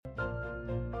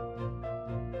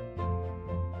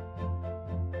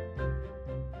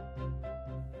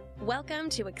Welcome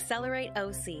to Accelerate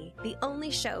OC, the only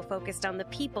show focused on the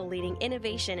people leading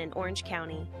innovation in Orange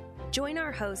County. Join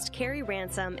our host, Kerry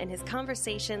Ransom, in his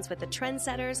conversations with the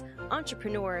trendsetters,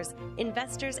 entrepreneurs,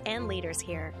 investors, and leaders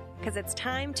here, because it's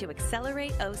time to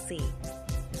Accelerate OC.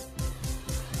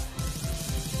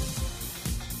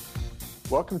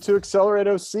 Welcome to Accelerate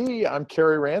OC. I'm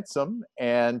Kerry Ransom,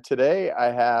 and today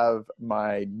I have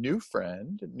my new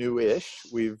friend, new-ish.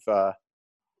 We've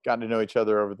gotten to know each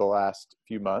other over the last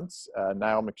few months.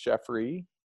 Niall McSheffrey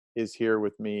is here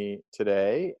with me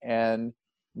today, and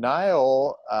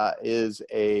Niall is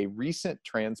a recent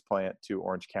transplant to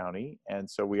Orange County, and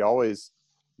so we always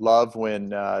love when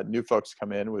new folks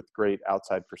come in with great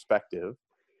outside perspective.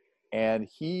 And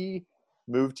he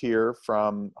moved here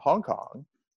from Hong Kong,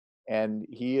 and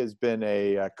he has been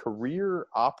a career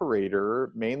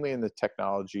operator, mainly in the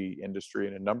technology industry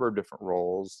in a number of different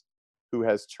roles, who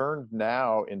has turned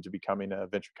now into becoming a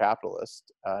venture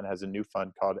capitalist and has a new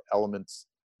fund called Elementz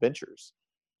Ventures.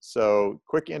 So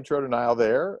quick intro to Niall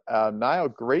there. Niall,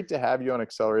 great to have you on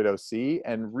Accelerate OC,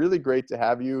 and really great to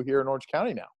have you here in Orange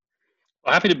County now.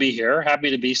 Well, happy to be here. Happy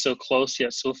to be so close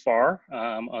yet so far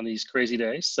on these crazy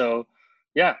days. So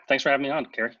yeah, thanks for having me on,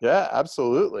 Kerry. Yeah,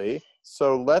 absolutely.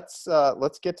 So let's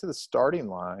get to the starting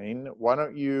line. Why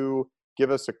don't you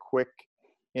give us a quick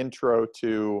intro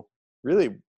to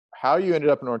really how you ended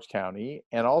up in Orange County,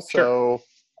 and also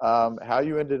how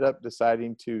you ended up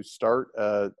deciding to start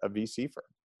a VC firm.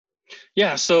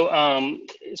 Yeah, so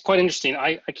it's quite interesting.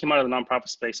 I came out of the nonprofit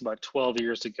space about 12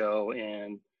 years ago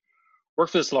and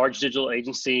worked for this large digital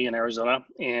agency in Arizona.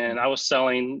 And I was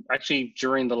selling, actually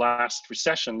during the last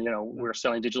recession, we were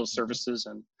selling digital services,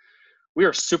 and we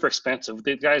were super expensive.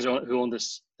 The guys who owned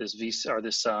this VC or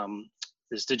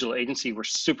this digital agency were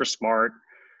super smart.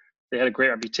 They had a great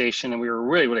reputation, and we were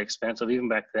really, really expensive even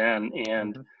back then.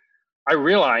 And I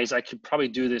realized I could probably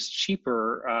do this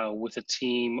cheaper with a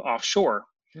team offshore.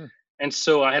 And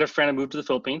so I had a friend who moved to the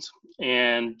Philippines,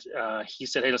 and he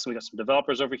said, "Hey, listen, we got some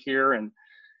developers over here." And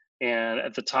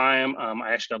at the time,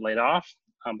 I actually got laid off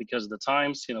because of the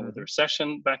times, with the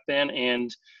recession back then,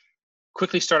 and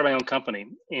quickly started my own company.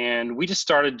 And we just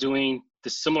started doing the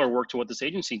similar work to what this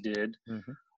agency did.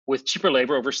 With cheaper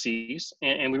labor overseas.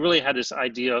 And we really had this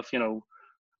idea of,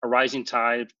 a rising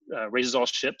tide raises all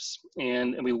ships.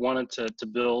 And we wanted to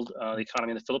build the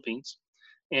economy in the Philippines.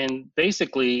 And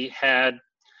basically had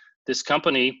this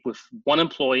company with one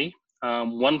employee,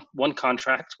 one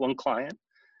contract, one client.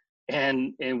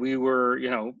 And we were,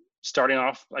 starting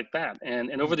off like that.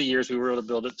 And over the years, we were able to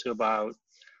build it to about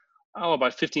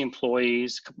 50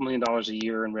 employees, a couple $1 million a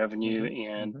year in revenue.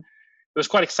 And it was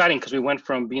quite exciting because we went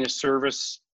from being a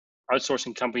service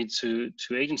outsourcing company to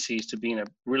agencies to being a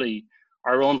really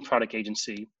our own product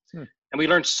agency. And we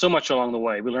learned so much along the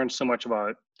way. We learned so much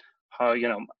about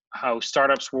how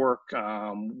startups work,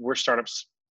 where startups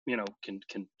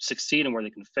can succeed and where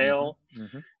they can fail.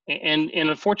 And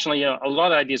unfortunately, a lot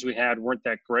of the ideas we had weren't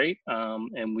that great.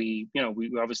 And we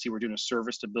obviously were doing a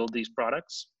service to build these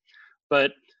products,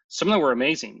 but some of them were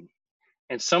amazing.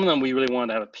 And some of them we really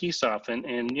wanted to have a piece of.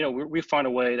 And we found a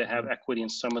way to have equity in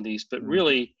some of these, but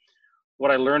really what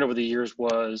I learned over the years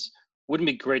was, wouldn't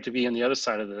it be great to be on the other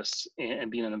side of this and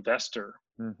being an investor?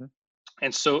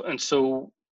 And so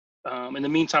in the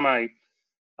meantime, I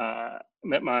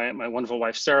met my wonderful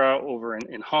wife, Sarah, over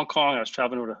in Hong Kong. I was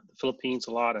traveling over to the Philippines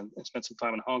a lot and spent some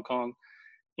time in Hong Kong,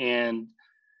 and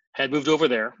had moved over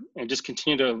there and just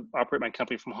continued to operate my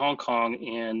company from Hong Kong,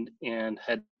 and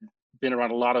had been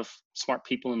around a lot of smart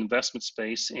people in the investment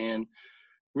space, and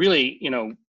really,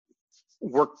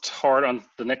 worked hard on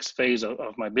the next phase of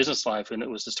my business life, and it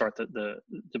was to start to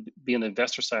be on the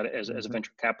investor side as a venture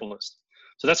capitalist.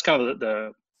 So that's kind of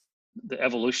the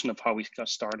evolution of how we got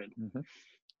started.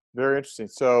 Very interesting.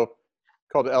 So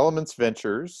called Elementz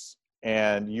Ventures,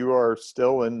 and you are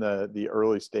still in the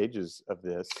early stages of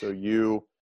this. So you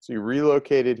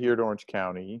relocated here to Orange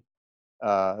County.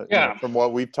 From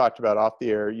what we've talked about off the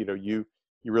air,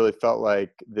 you really felt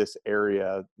like this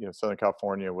area, Southern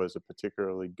California was a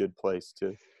particularly good place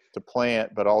to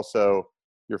plant, but also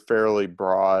you're fairly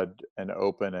broad and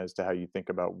open as to how you think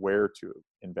about where to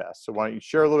invest. So why don't you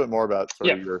share a little bit more about sort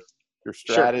of your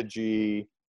strategy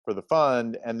for the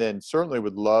fund, and then certainly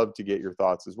would love to get your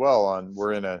thoughts as well on,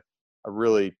 we're in a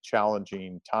really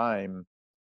challenging time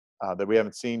that we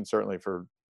haven't seen certainly for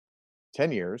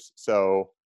 10 years.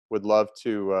 So would love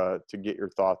to get your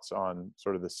thoughts on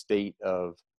sort of the state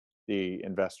of the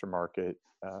investor market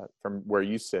from where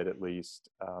you sit, at least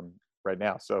right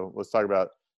now. So let's talk about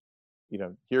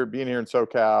being here in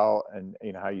SoCal, and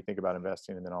how you think about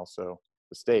investing, and then also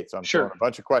the state. So I'm Sure. throwing a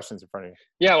bunch of questions in front of you.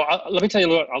 Yeah, well, let me tell you a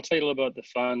little. I'll tell you a little about the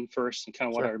fund first, and kind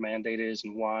of what Sure. our mandate is,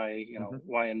 and why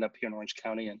why I end up here in Orange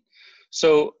County. And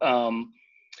so, I'm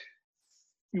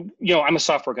a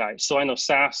software guy, so I know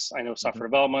SaaS, I know software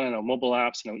development, I know mobile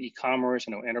apps, I know e-commerce,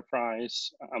 I know enterprise.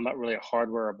 I'm not really a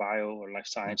hardware or bio or life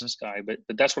sciences guy, but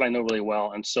that's what I know really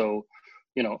well. And so,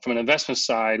 from an investment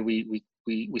side, we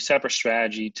set up a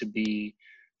strategy to be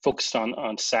focused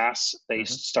on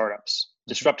SaaS-based startups,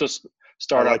 disruptive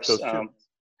startups, I like those too.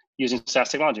 using SaaS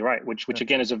technology, right? Which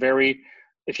again is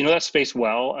if you know that space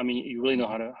well, I mean, you really know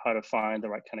how to find the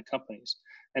right kind of companies.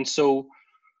 And so,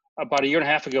 about a year and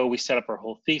a half ago, we set up our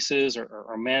whole thesis,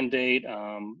 our mandate,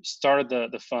 started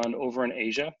the fund over in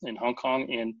Asia, in Hong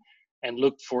Kong, and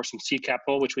looked for some seed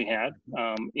capital, which we had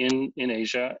in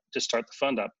Asia to start the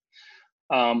fund up.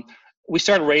 We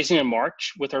started raising in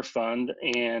March with our fund,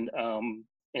 and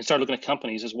started looking at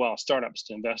companies as well, startups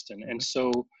to invest in. And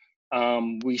so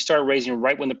we started raising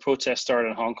right when the protest started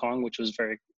in Hong Kong, which was a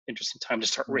very interesting time to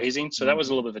start raising. So that was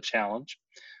a little bit of a challenge.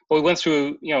 But we went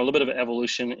through a little bit of an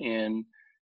evolution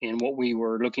in what we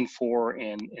were looking for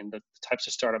and the types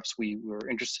of startups we were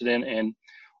interested in. And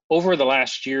over the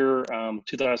last year,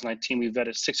 2019, we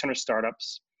vetted 600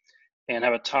 startups and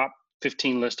have a top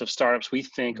 15 list of startups we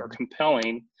think are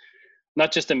compelling,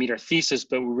 not just to meet our thesis,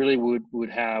 but we really would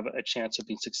have a chance of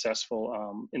being successful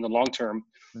in the long term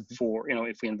for,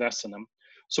 if we invest in them.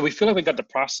 So we feel like we got the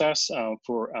process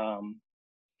for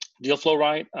deal flow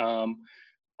right.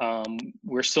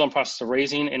 We're still in process of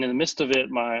raising, and in the midst of it,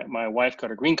 my wife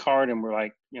got a green card, and we're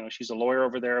like, she's a lawyer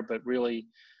over there, but really,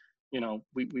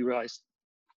 we realized,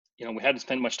 we hadn't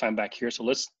spent much time back here, so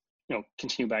let's,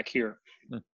 continue back here.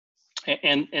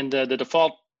 And the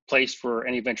default place for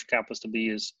any venture capitalist to be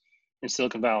is in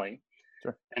Silicon Valley.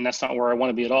 Sure. And that's not where I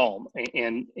want to be at all.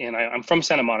 And I'm from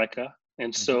Santa Monica,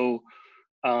 and so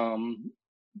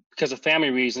because of family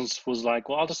reasons, was like,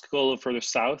 well, I'll just go a little further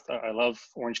south. I love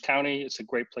Orange County. It's a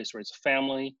great place to raise a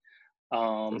family.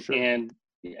 Sure.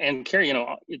 And Carrie,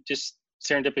 it just,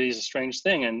 serendipity is a strange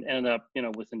thing, and ended up,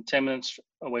 within 10 minutes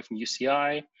away from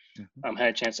UCI. Had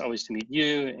a chance always to meet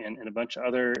you and a bunch of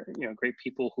other, great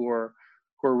people who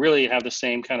really have the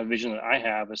same kind of vision that I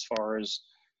have as far as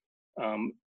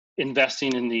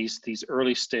investing in these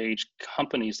early stage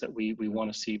companies that we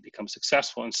want to see become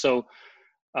successful. And so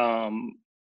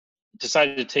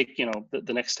decided to take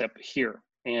the next step here.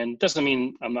 And doesn't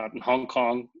mean I'm not in Hong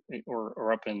Kong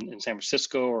or up in San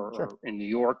Francisco or in New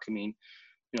York. I mean,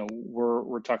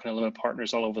 we're talking to limited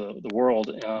partners all over the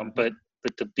world.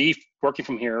 But to be working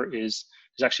from here is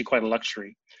actually quite a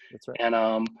luxury. That's right. And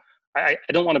I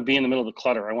don't want to be in the middle of the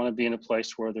clutter. I want to be in a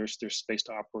place where there's space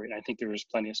to operate. And I think there is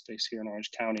plenty of space here in Orange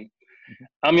County.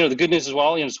 The good news as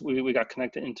well, we got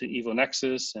connected into Evo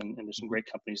Nexus, and there's some great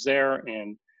companies there.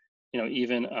 And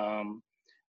even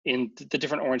in the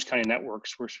different Orange County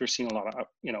networks, we're seeing a lot of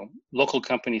local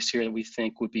companies here that we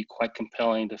think would be quite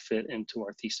compelling to fit into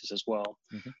our thesis as well.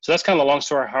 So that's kind of the long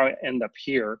story how I end up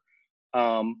here.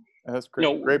 That's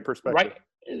great. Great perspective. Right,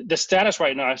 the status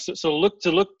right now. So look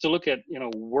at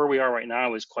where we are right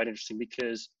now is quite interesting,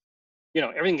 because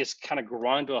everything just kind of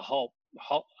ground to a halt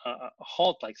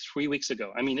like 3 weeks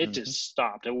ago. I mean, it just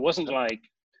stopped. It wasn't like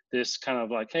this kind of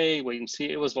like, hey, wait and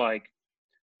see. It was like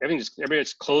everybody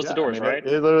just closed the doors, right?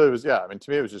 It literally was. Yeah, I mean,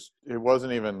 to me, it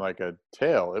wasn't even like a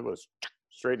tail. It was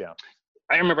straight down.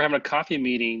 I remember having a coffee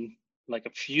meeting like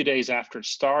a few days after it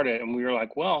started, and we were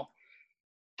like, well,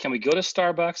 can we go to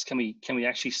Starbucks? Can we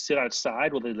actually sit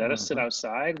outside? Will they let us sit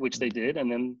outside? Which they did,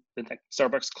 and then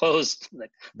Starbucks closed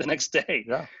the next day.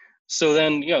 Yeah. So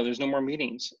then, there's no more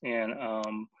meetings, and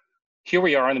here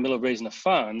we are in the middle of raising a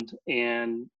fund,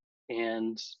 and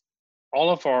all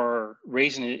of our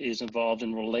raising is involved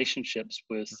in relationships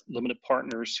with limited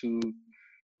partners who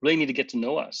really need to get to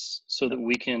know us, so that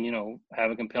we can, have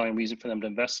a compelling reason for them to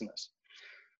invest in us.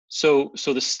 So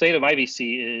the state of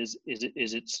IVC is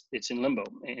it's in limbo,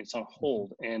 and it's on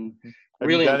hold. And have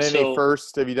you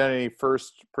done any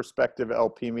first prospective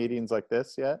LP meetings like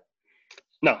this yet?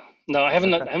 No, I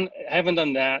haven't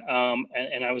done that.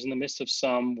 And I was in the midst of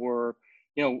some where,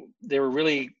 they were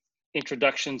really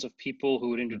introductions of people who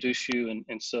would introduce you.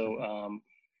 And so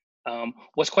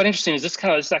what's quite interesting is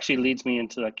this actually leads me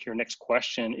into your next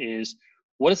question is,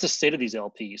 what is the state of these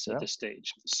LPs at this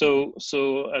stage? So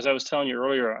as I was telling you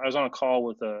earlier, I was on a call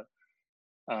with a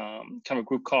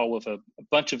group call with a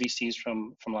bunch of VCs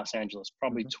from Los Angeles,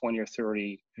 probably 20 or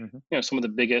 30, some of the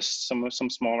biggest, some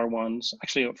smaller ones,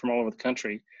 actually from all over the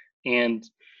country. And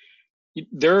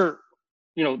they're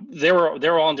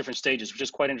all in different stages, which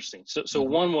is quite interesting. So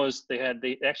one was they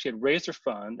actually had raised their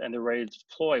fund and they're ready to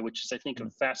deploy, which is, I think, a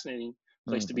fascinating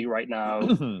place to be right now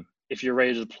if you're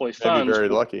ready to deploy Maybe funds. very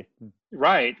lucky.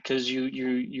 Right, because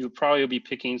you probably will be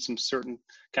picking some certain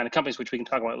kind of companies, which we can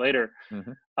talk about later.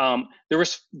 But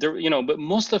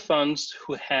most of the funds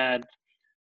who had,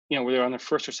 where they're on their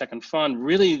first or second fund,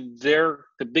 really the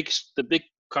big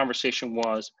conversation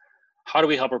was, how do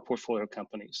we help our portfolio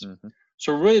companies?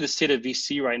 So really the state of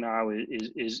VC right now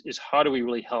is how do we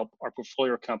really help our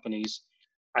portfolio companies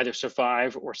either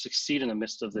survive or succeed in the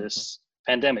midst of this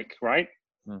pandemic, right?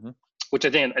 Which I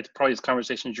think it's probably the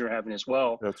conversations you're having as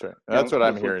well. That's right. That's what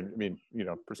I'm hearing. I mean,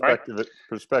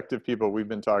 prospective people we've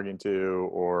been talking to,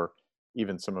 or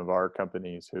even some of our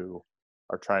companies who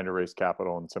are trying to raise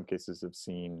capital, in some cases have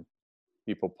seen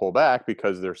people pull back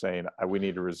because they're saying, we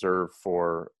need to reserve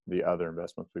for the other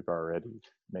investments we've already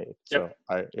made. Yep.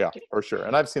 So for sure.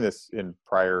 And I've seen this in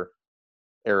prior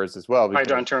eras as well. Prior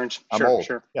downturns. I'm old.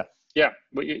 Sure. Yeah. Yeah,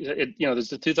 but there's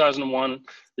the 2001,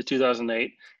 the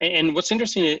 2008, and what's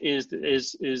interesting is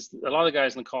a lot of the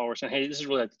guys in the call were saying, hey, this is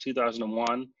really like the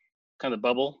 2001 kind of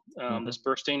bubble that's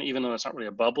bursting, even though it's not really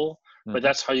a bubble, but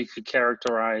that's how you could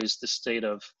characterize the state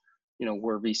of,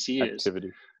 where VC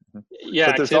activity.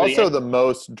 Yeah, but there's also the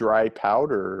most dry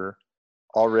powder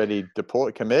already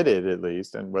deployed, committed at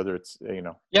least, and whether it's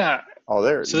all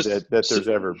there that there's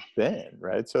ever been,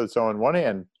 right? So on one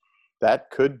hand, that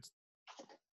could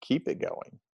keep it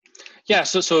going. Yeah,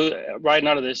 so right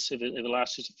out of this, if it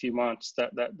lasts just a few months,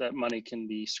 that money can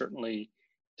be certainly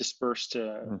dispersed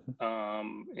in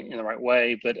the right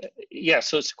way. But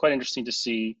so it's quite interesting to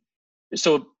see.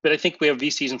 So, but I think we have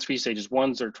VCs in three stages.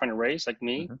 Ones that are trying to raise, like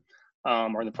me,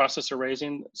 or in the process of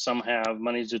raising. Some have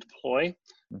money to deploy,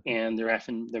 and they're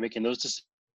making those decisions.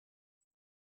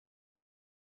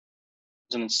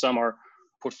 And then some are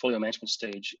portfolio management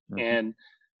stage. And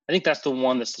I think that's the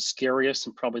one that's the scariest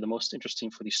and probably the most interesting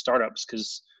for these startups,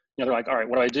 because they're like, all right,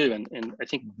 what do I do? And I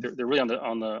think they're really on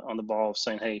the ball of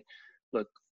saying, hey, look,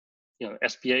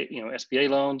 SBA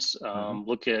loans,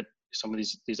 look at some of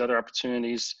these other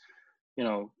opportunities,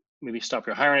 maybe stop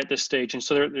your hiring at this stage. And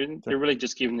so they're really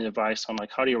just giving the advice on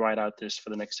like, how do you ride out this for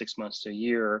the next 6 months to a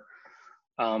year,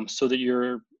 so that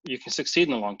you can succeed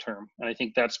in the long term. And I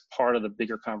think that's part of the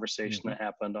bigger conversation that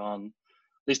happened on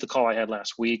at least the call I had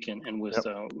last week and with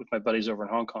my buddies over in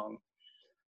Hong Kong.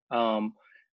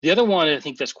 The other one I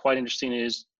think that's quite interesting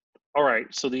is, all right,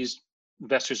 so these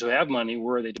investors who have money,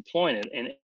 where are they deploying it?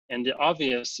 And the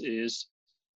obvious is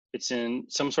it's in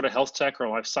some sort of health tech or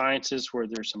life sciences where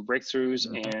there's some breakthroughs,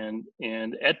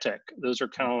 and ed tech. Those are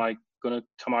kind of like going to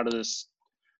come out of this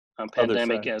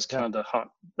pandemic as kind of the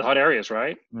hot areas,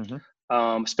 right?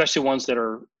 Especially ones that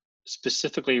are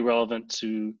specifically relevant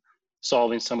to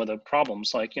solving some of the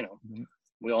problems, like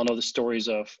we all know the stories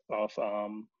of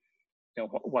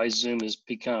why Zoom has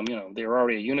become, they were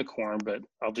already a unicorn, but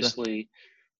obviously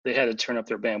they had to turn up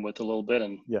their bandwidth a little bit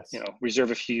and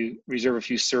reserve a few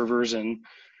servers and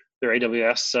their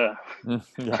AWS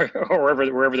or wherever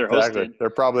they're hosted.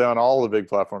 They're probably on all the big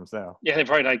platforms now. Yeah, they're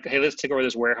probably like, hey, let's take over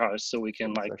this warehouse so we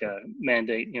can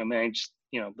manage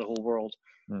the whole world.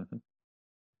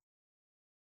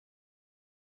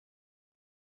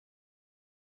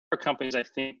 Companies I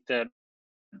think that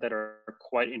are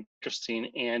quite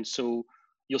interesting, and so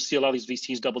you'll see a lot of these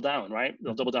VCs double down, right?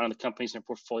 They'll double down on the companies in their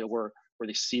portfolio where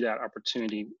they see that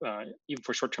opportunity, even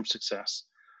for short-term success.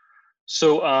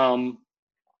 So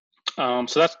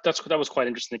that was quite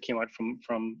interesting. That came out from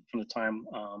the time.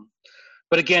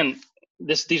 But again,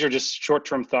 these are just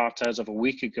short-term thoughts as of a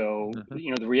week ago.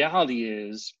 The reality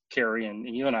is, Carrie and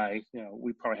you and I,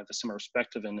 we probably have a similar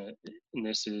perspective in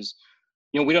this is,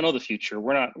 we don't know the future.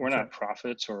 We're not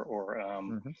prophets or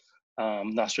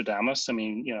Nostradamus. I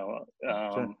mean,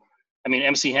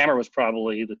 MC Hammer was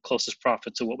probably the closest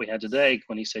prophet to what we had today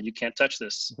when he said, "You can't touch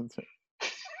this."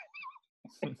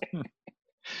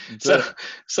 So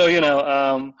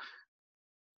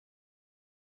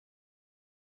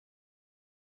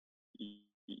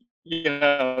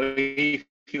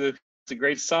it's a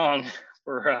great song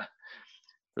for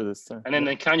this time. And then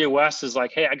Kanye West is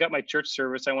like, hey, I got my church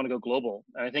service. I want to go global.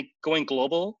 And I think going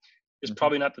global is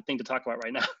probably not the thing to talk about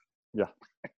right now. Yeah.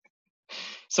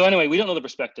 So anyway, we don't know the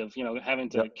perspective, having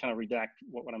to kind of redact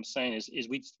what I'm saying is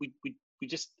we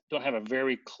just don't have a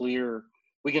very clear,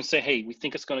 we can say, hey, we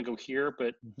think it's going to go here,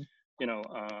 but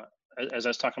as I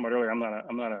was talking about earlier, I'm not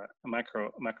a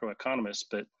macroeconomist,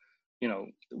 but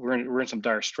we're in some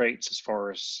dire straits as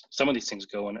far as some of these things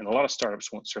go, and a lot of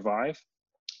startups won't survive.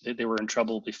 They were in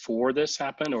trouble before this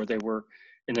happened, or they were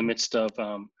in the midst of,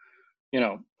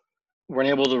 weren't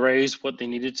able to raise what they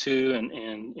needed to,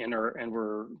 and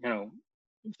were,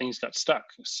 things got stuck.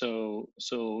 So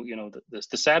the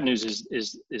sad news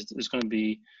is going to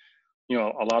be,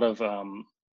 a lot of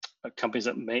companies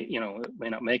that may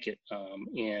not make it.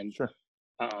 Sure.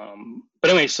 But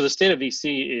anyway, so the state of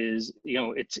VC is,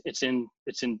 it's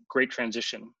in great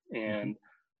transition, and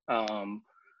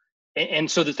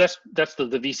so that's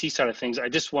the VC side of things. I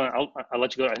just I'll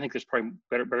let you go. I think there's probably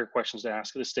better questions to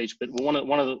ask at this stage. But one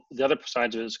of the other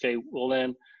sides of it is, okay, well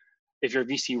then, if you're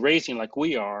VC raising like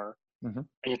we are, and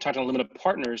you're talking to limited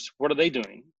partners, what are they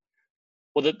doing?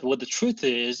 Well, what the truth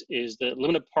is that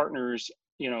limited partners,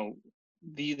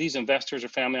 these investors or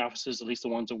family offices, at least the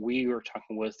ones that we are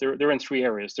talking with, they're in three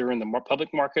areas. They're in the public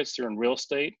markets, they're in real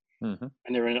estate, and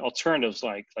they're in alternatives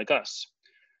like us.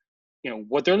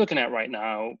 What they're looking at right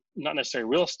now, not necessarily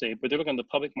real estate, but they're looking at the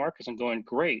public markets and going,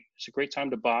 great, it's a great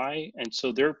time to buy. And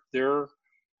so they're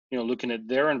looking at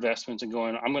their investments and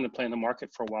going, I'm going to play in the market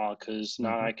for a while because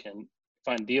now I can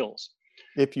find deals.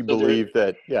 If you believe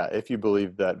that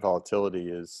volatility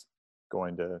is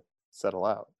going to settle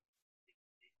out.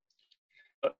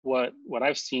 But what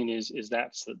I've seen is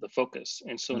that's the focus.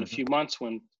 And so in a few months,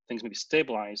 when things maybe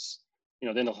stabilize,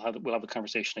 then we'll have the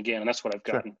conversation again. And that's what I've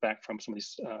gotten back from some of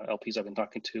these LPs I've been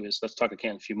talking to is, let's talk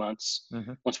again in a few months,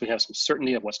 once we have some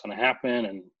certainty of what's going to happen,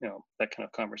 and that kind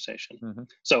of conversation.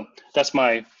 So that's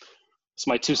my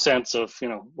 2 cents of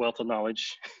wealth of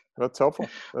knowledge. That's helpful.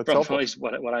 That's from helpful. At least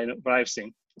what I've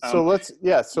seen. So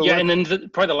and then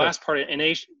probably the last part in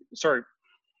Asia. Sorry.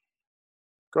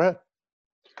 Go ahead.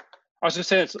 I was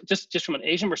going to say, just from an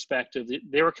Asian perspective,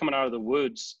 they were coming out of the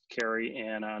woods, Carrie,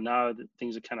 and now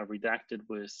things are kind of redacted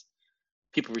with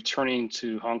people returning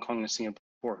to Hong Kong and Singapore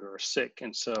who are sick,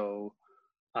 and so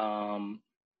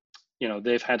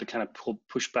they've had to kind of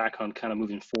push back on kind of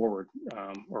moving forward,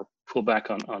 or pull back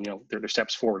on their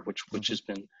steps forward, which has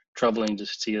been troubling to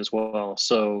see as well.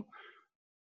 So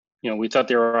we thought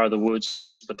they were out of the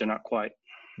woods, but they're not quite.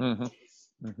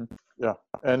 Yeah,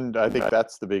 and I think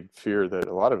that's the big fear that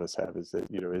a lot of us have, is that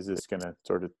is this going to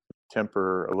sort of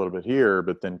temper a little bit here,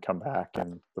 but then come back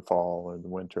in the fall or the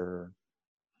winter,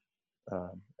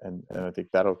 and I think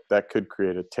that could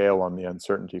create a tail on the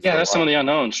uncertainty. Yeah, that's some of the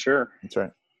unknowns. Sure, that's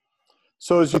right.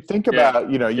 So as you think about,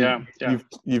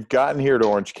 you've gotten here to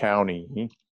Orange County.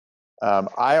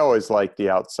 I always like the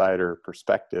outsider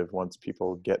perspective once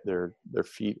people get their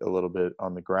feet a little bit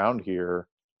on the ground here.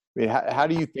 I mean, how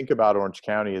do you think about Orange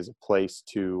County as a place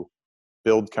to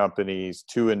build companies,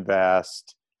 to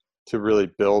invest, to really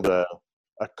build a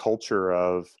culture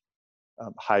of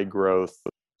high growth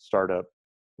startup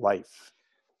life?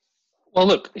 Well,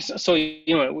 look, so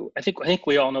I think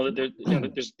we all know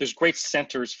that there's great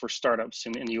centers for startups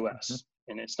in the U.S.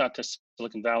 and it's not just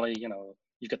Silicon Valley.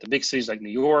 You've got the big cities like New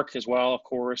York as well, of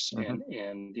course,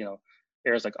 and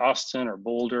areas like Austin or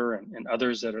Boulder and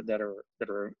others that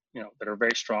are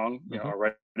very strong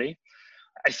already.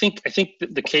 I think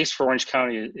the case for Orange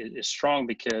County is strong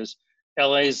because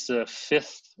LA is the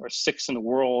 5th or 6th in the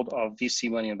world of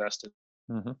VC money invested.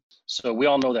 So we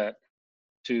all know that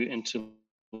into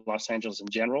Los Angeles in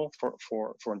general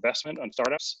for investment on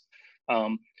startups. A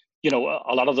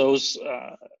lot of those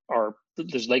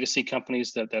there's legacy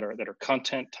companies that are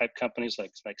content type companies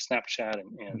like Snapchat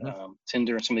and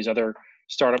Tinder and some of these other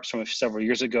startups from several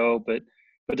years ago. But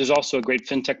there's also a great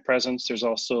fintech presence. There's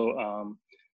also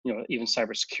even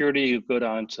cybersecurity. You go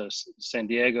down to San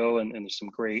Diego and there's some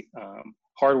great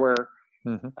hardware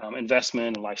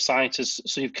investment and life sciences.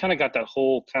 So you've kind of got that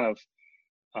whole kind of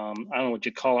I don't know what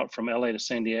you call it, from LA to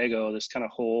San Diego. This kind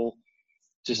of whole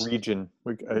region,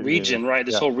 right?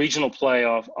 This whole regional play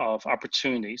of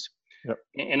opportunities. Yep.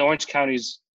 And Orange County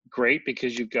is great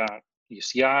because you've got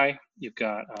UCI, you've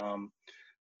got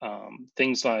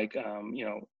things like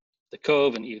the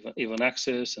Cove and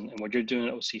Elementz and what you're doing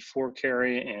at OC4,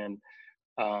 Carrie, and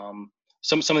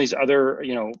some of these other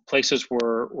places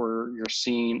where you're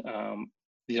seeing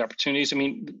these opportunities. I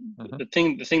mean, the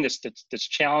thing that's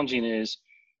challenging is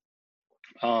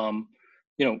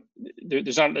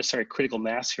there's not necessarily critical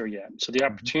mass here yet. So the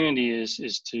opportunity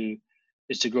is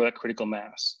to grow that critical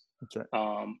mass. That's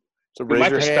right. So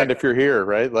raise your hand if you're here,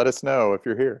 right? Let us know if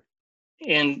you're here.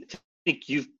 And I think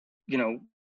the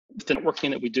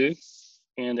networking that we do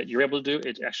and that you're able to do,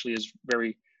 it actually is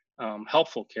very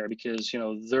helpful, Carrie, because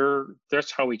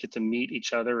that's how we get to meet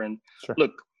each other. And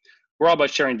look, we're all about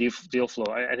sharing deal flow.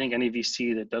 I think any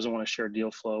VC that doesn't want to share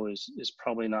deal flow is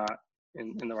probably not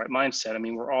in the right mindset. I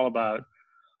mean, we're all about,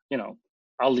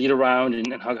 I'll lead around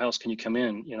and how else can you come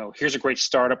in? Here's a great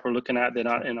startup we're looking at. They're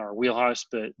not in our wheelhouse,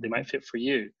 but they might fit for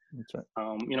you. That's right.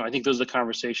 I think those are the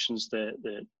conversations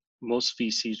that most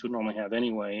VCs would normally have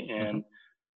anyway. And,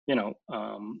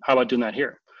 how about doing that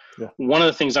here? Yeah. One of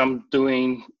the things I'm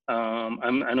doing, I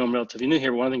know I'm relatively new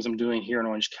here, but one of the things I'm doing here in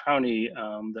Orange County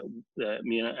that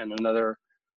me and another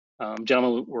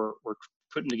gentleman were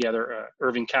putting together,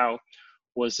 Irving Cow,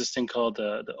 was this thing called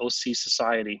the OC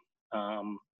Society,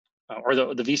 or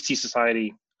the VC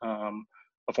Society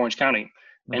of Orange County.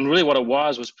 And really what it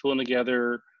was pulling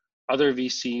together other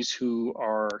VCs who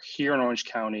are here in Orange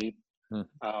County,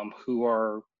 who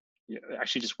are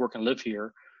actually just work and live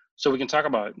here. So we can talk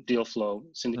about deal flow,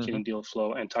 syndicating deal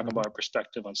flow, and talk about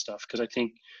perspective on stuff. Because I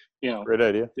think, great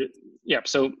idea.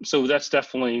 So that's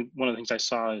definitely one of the things I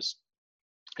saw is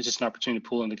just an opportunity to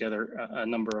pull in together a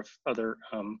number of other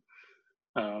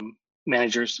fund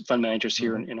managers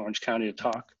here in Orange County to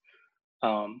talk.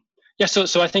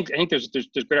 So I think there's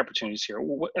great opportunities here.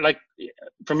 Like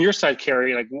from your side,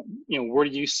 Carrie, like where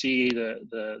do you see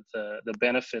the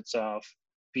benefits of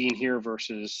being here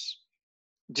versus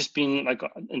just being like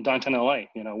in downtown LA?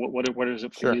 What is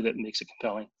it for you that makes it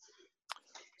compelling?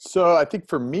 So I think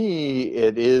for me,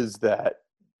 it is that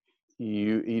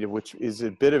which is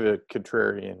a bit of a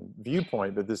contrarian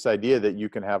viewpoint, but this idea that you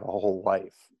can have a whole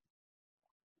life.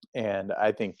 And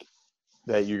I think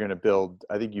that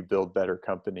you build better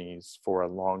companies for a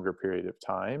longer period of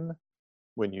time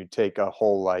when you take a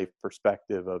whole life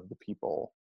perspective of the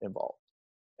people involved.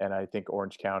 And I think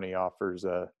Orange County offers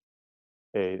a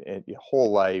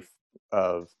whole life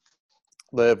of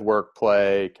live, work,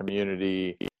 play,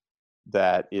 community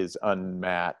that is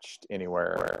unmatched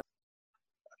anywhere,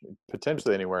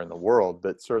 potentially anywhere in the world,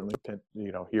 but certainly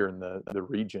here in the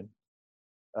region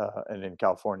and in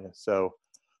California. So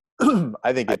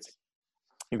I think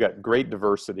you've got great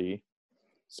diversity.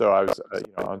 So I was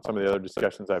on some of the other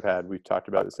discussions I've had, we've talked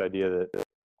about this idea that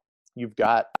you've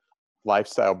got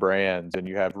lifestyle brands and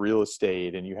you have real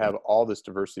estate and you have all this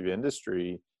diversity of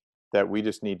industry that we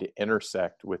just need to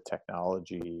intersect with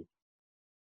technology.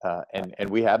 And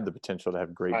we have the potential to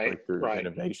have great breakthrough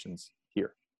innovations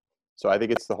here. So I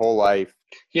think it's the whole life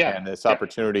and this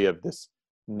opportunity of this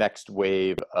next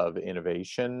wave of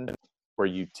innovation where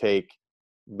you take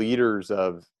leaders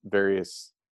of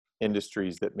various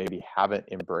industries that maybe haven't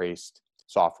embraced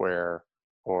software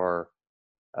or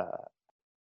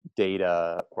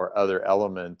data or other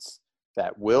elements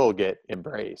that will get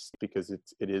embraced because it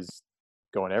is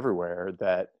going everywhere,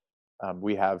 that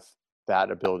we have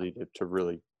that ability to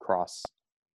really cross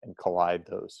and collide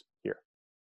those here.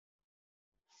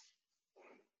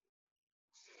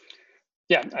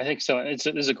 Yeah, I think so. This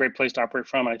is a great place to operate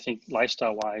from. I think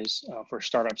lifestyle-wise, for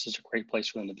startups, it's a great place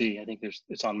for them to be. I think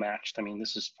it's unmatched. I mean,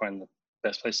 this is probably the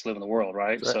best place to live in the world,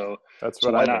 right? That's right. So that's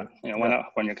what why I not? think. Why not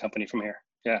run your company from here?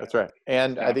 Yeah, that's right.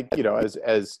 And I think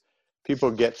as people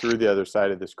get through the other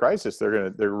side of this crisis, they're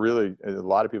really, a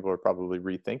lot of people are probably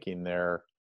rethinking their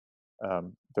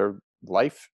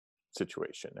life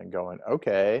situation and going,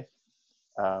 okay,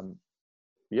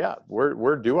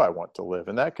 where do I want to live?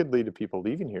 And that could lead to people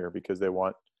leaving here because they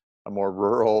want a more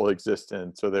rural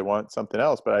existence or they want something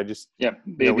else. But I just,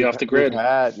 maybe off the grid.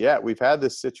 We've had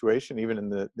this situation even in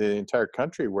the entire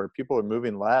country where people are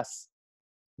moving less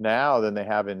now than they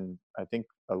have in, I think,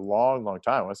 a long, long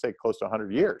time. I want to say close to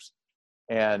 100 years.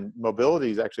 And mobility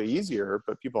is actually easier,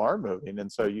 but people aren't moving.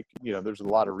 And so there's a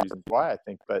lot of reasons why, I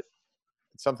think, but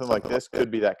something like this could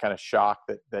be that kind of shock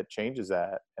that changes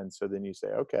that. And so then you say,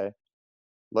 okay,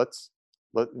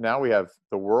 now we have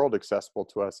the world accessible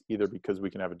to us, either because we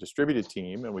can have a distributed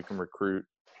team and we can recruit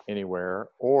anywhere,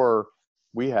 or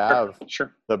we have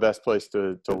the best place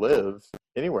to live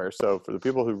anywhere. So for the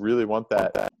people who really want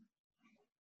that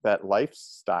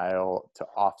lifestyle to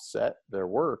offset their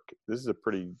work, this is a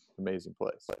pretty amazing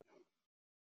place.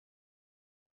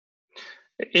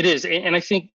 It is. And I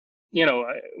think,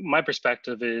 my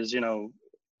perspective is,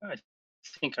 I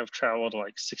think I've traveled to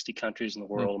like 60 countries in the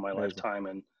world in my lifetime.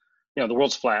 And, the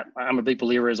world's flat. I'm a big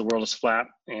believer is the world is flat,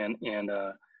 and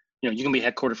you can be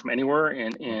headquartered from anywhere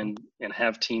and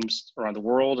have teams around the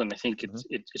world. And I think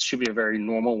it should be a very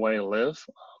normal way to live.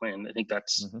 And I think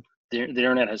that's the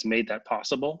internet has made that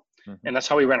possible. And that's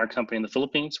how we ran our company in the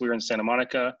Philippines. We were in Santa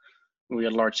Monica. We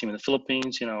had a large team in the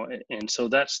Philippines, and so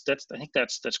that's I think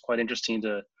that's quite interesting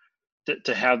to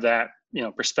have that,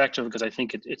 perspective, because I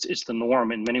think it's the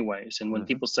norm in many ways. And when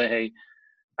people say, hey,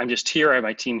 I'm just here, I have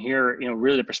my team here,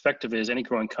 really the perspective is any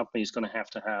growing company is going to have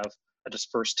a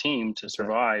dispersed team to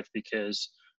survive, because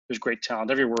there's great talent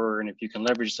everywhere. And if you can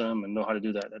leverage them and know how to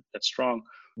do that, that's strong.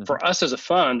 For us as a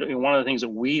fund, one of the things that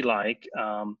we like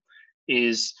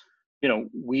is,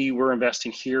 we were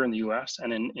investing here in the US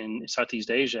and in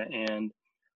Southeast Asia. And,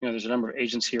 there's a number of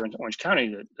agents here in Orange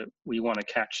County that we want to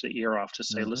catch the ear off to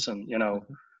say, listen,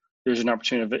 there's an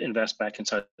opportunity to invest back in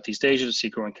Southeast Asia to see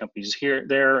growing companies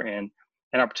there, and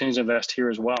opportunities to invest here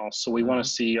as well. So we want to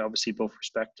see obviously both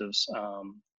perspectives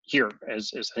here,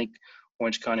 as I think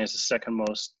Orange County has the second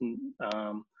most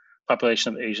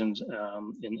population of Asians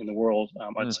in the world,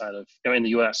 outside of, in the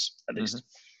U.S. at least.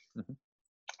 Yeah,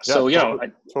 So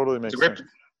totally makes sense.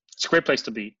 It's a great place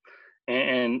to be,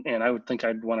 and I would think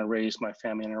I'd want to raise my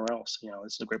family anywhere else.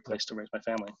 It's a great place to raise my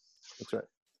family. That's right.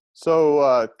 So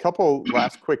a couple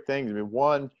last quick things. I mean,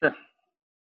 one, sure.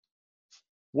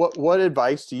 What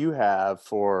advice do you have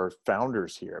for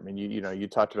founders here? I mean, you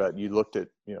talked about, you looked at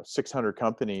 600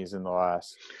 companies in the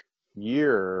last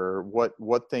year.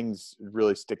 What things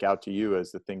really stick out to you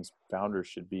as the things founders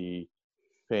should be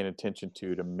paying attention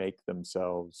to make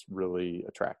themselves really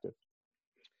attractive?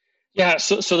 Yeah,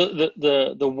 so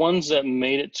the ones that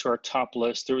made it to our top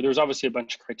list, there was obviously a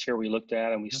bunch of criteria we looked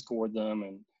at and we scored them,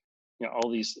 and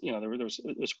all these, there was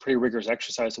a pretty rigorous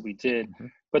exercise that we did,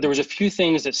 but there was a few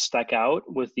things that stuck out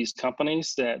with these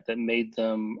companies that made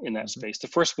them in that space. The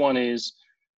first one is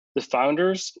the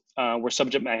founders were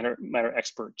subject matter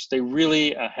experts. They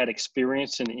really had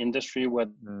experience in the industry, whether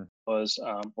it was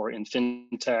or in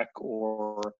fintech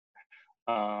or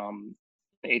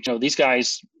these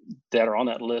guys that are on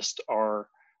that list are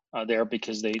there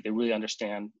because they really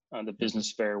understand the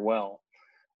business very well,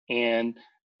 and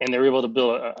they're able to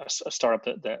build a startup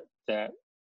that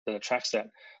attracts that.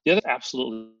 The other,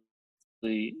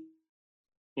 absolutely,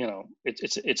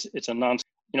 it's a non.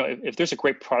 If there's a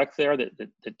great product there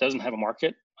that doesn't have a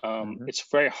market, it's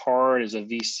very hard as a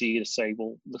VC to say,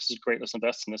 well, this is great, let's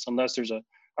invest in this, unless there's a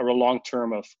real a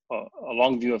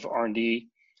long view of R&D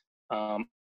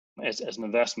as an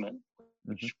investment,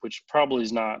 which probably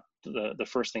is not the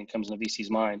first thing that comes in a VC's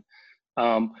mind.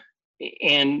 And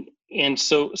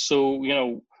so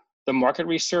the market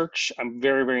research, I'm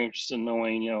very, very interested in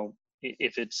knowing,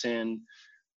 if it's in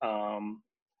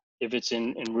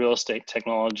real estate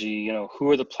technology, who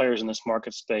are the players in this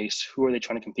market space? Who are they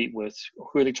trying to compete with?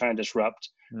 Who are they trying to disrupt?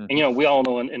 And we all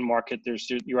know in market,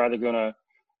 you're either going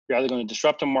to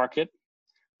disrupt a market,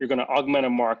 you're going to augment a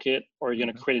market, or you're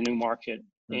going to create a new market.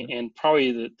 And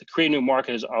probably the create a new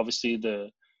market is obviously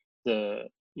the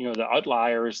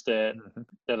outliers that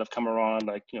have come around,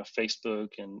 like Facebook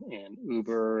and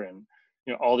Uber and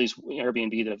all these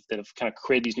Airbnb that have kind of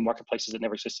created these new marketplaces that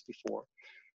never existed before.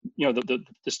 The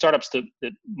startups that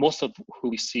most of who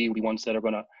we see will be ones that are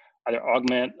going to either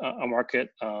augment a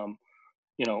market, or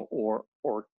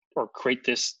create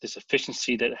this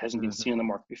efficiency that hasn't been seen in the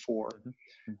market before.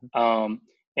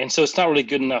 And so it's not really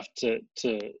good enough to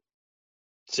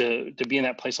be in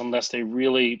that place unless you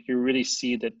really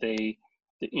see that they're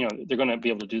going to be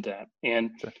able to do that.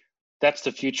 And that's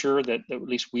the future that at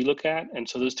least we look at. And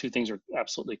so those two things are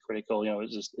absolutely critical.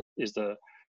 Is the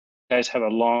guys have a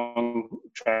long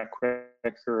track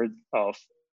record of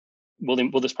will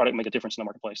this product make a difference in the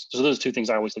marketplace? So those are two things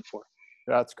I always look for.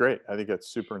 That's great. I think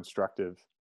that's super instructive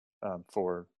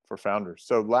for founders.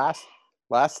 So last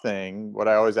thing, what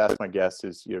I always ask my guests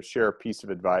is, share a piece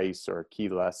of advice or a key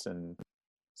lesson.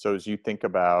 So as you think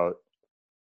about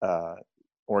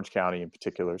Orange County in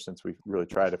particular, since we really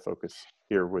try to focus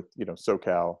here with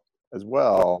SoCal as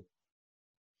well,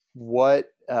 what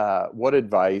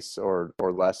advice or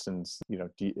lessons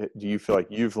do you feel like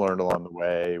you've learned along the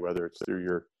way, whether it's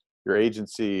through your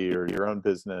agency or your own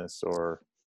business, or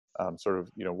sort of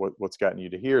what's gotten you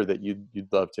to here that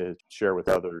you'd love to share with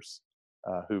others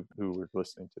who were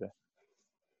listening today?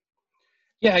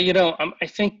 Yeah, I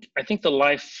think the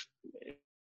life,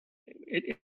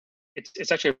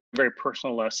 it's actually a very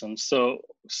personal lesson. So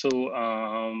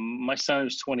my son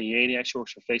is 28. He actually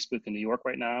works for Facebook in New York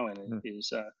right now, and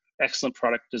is an excellent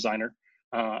product designer.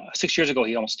 6 years ago,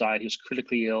 he almost died. He was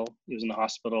critically ill. He was in the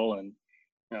hospital, and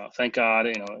thank God,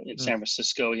 in San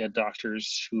Francisco, he had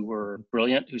doctors who were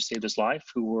brilliant, who saved his life,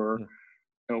 who were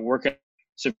working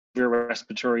severe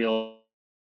respiratory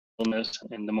illness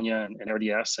and pneumonia and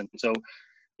RDS, and so.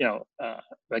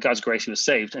 By God's grace, he was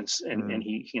saved, and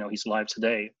he, he's alive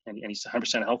today, and he's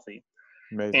 100% healthy.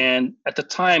 Amazing. And at the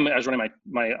time, I was running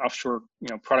my offshore,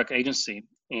 product agency,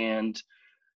 and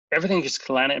everything just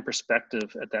landed in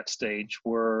perspective at that stage.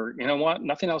 Where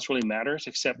nothing else really matters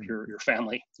except your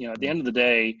family. At the end of the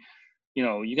day, you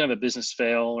can have a business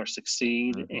fail or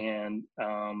succeed, and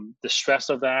the stress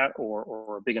of that,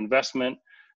 or a big investment.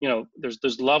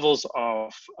 There's levels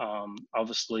of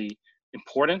obviously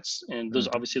importance, and those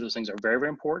obviously those things are very, very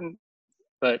important,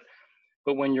 but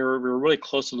when you're really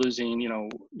close to losing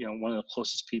one of the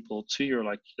closest people to your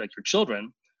like your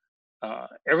children,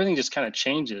 everything just kind of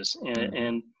changes,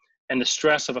 and the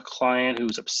stress of a client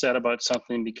who's upset about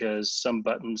something because some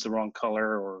button's the wrong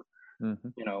color, or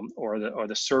or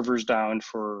the server's down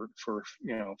for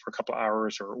a couple of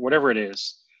hours or whatever it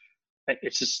is.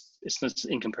 It's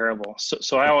incomparable.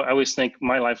 So I always think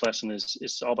my life lesson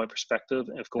is all about perspective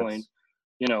of going,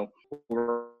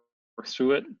 we're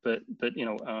through it, but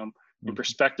in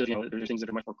perspective, there's things that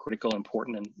are much more critical,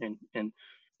 important, and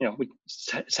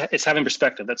it's having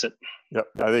perspective. That's it. Yep,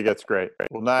 I think that's great.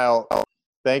 Well, Niall,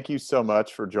 thank you so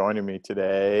much for joining me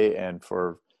today and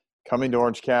for coming to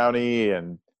Orange County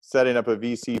and setting up a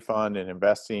VC fund and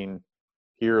investing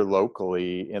here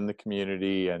locally in the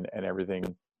community and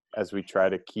everything as we try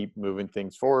to keep moving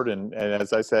things forward. And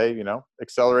as I say,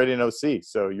 accelerating OC.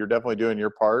 So you're definitely doing your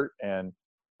part, and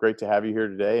great to have you here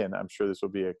today. And I'm sure this will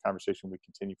be a conversation we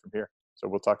continue from here. So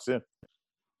we'll talk soon.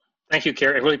 Thank you,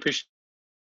 Kerry. I really appreciate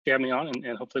you having me on,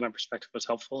 and hopefully my perspective was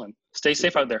helpful. And stay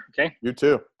safe out there, okay? You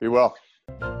too. Be well.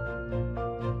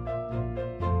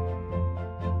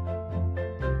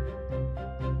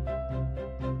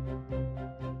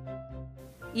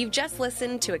 You've just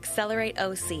listened to Accelerate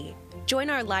OC. Join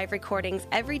our live recordings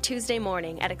every Tuesday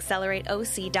morning at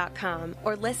accelerateoc.com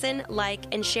or listen,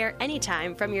 like, and share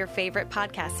anytime from your favorite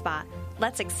podcast spot.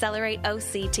 Let's accelerate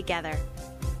OC together.